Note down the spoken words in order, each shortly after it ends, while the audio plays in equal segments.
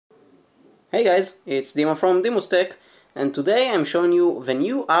Hey guys, it's Dima from Dimustech, and today I'm showing you the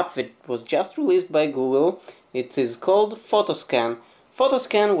new app that was just released by Google. It is called PhotoScan.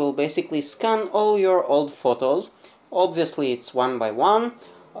 PhotoScan will basically scan all your old photos. Obviously it's one by one,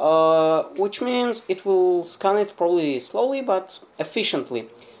 which means it will scan it probably slowly but efficiently.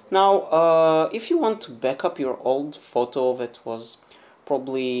 Now, if you want to back up your old photo that was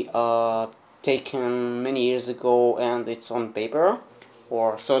probably taken many years ago and it's on paper,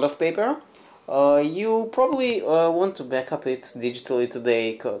 or sort of paper, you probably want to back up it digitally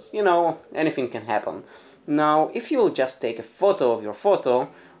today, because, you know, anything can happen. Now, if you'll just take a photo of your photo,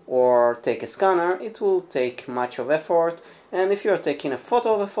 or take a scanner, it will take much of effort, and if you're taking a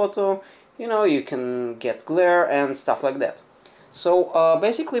photo of a photo, you know, you can get glare and stuff like that. So,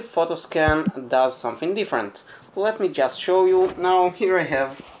 basically PhotoScan does something different. Let me just show you. Now, here I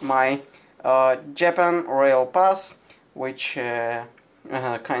have my Japan Rail Pass, which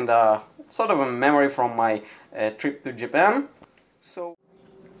kinda sort of a memory from my trip to Japan.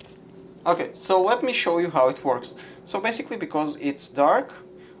 Okay, so let me show you how it works. So basically, because it's dark,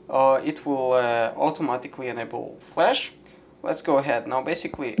 it will automatically enable flash. Let's go ahead. Now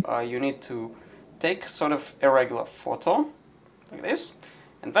basically you need to take sort of a regular photo like this,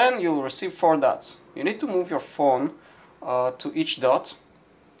 and then you'll receive 4 dots. You need to move your phone to each dot.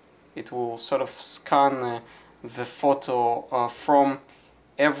 It will sort of scan the photo from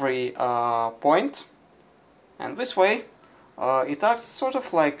every point, and this way it acts sort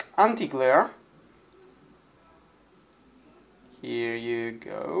of like anti-glare. Here you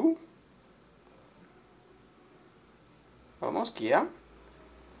go. Almost, yeah.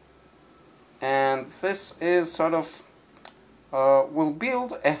 And this is sort of will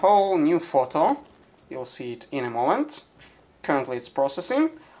build a whole new photo. You'll see it in a moment. Currently it's processing.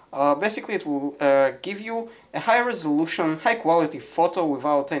 Basically it will give you a high resolution, high quality photo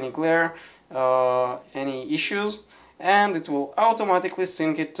without any glare, any issues, and it will automatically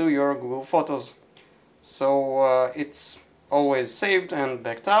sync it to your Google Photos. So it's always saved and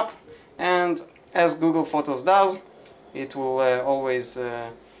backed up, and as Google Photos does, it will always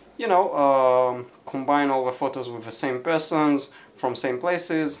combine all the photos with the same persons from same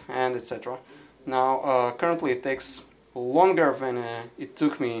places, and etc. Now currently it takes longer than it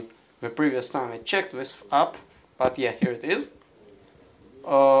took me the previous time I checked this app, but yeah, here it is.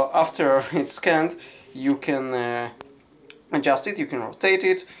 After it's scanned, you can adjust it, you can rotate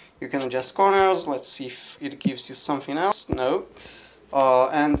it, you can adjust corners. Let's see if it gives you something else. No.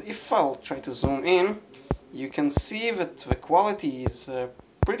 And if I'll try to zoom in, you can see that the quality is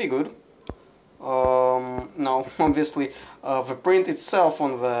pretty good. Now obviously the print itself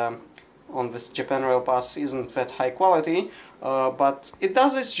on this Japan Rail Pass isn't that high quality, but it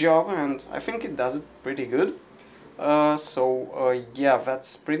does its job, and I think it does it pretty good. Yeah,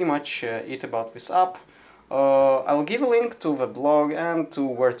 that's pretty much it about this app. I'll give a link to the blog and to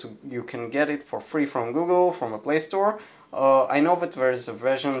where you can get it for free from Google, from a Play Store. I know that there is a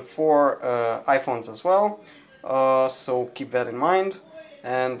version for iPhones as well, so keep that in mind.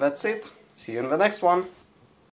 And that's it. See you in the next one.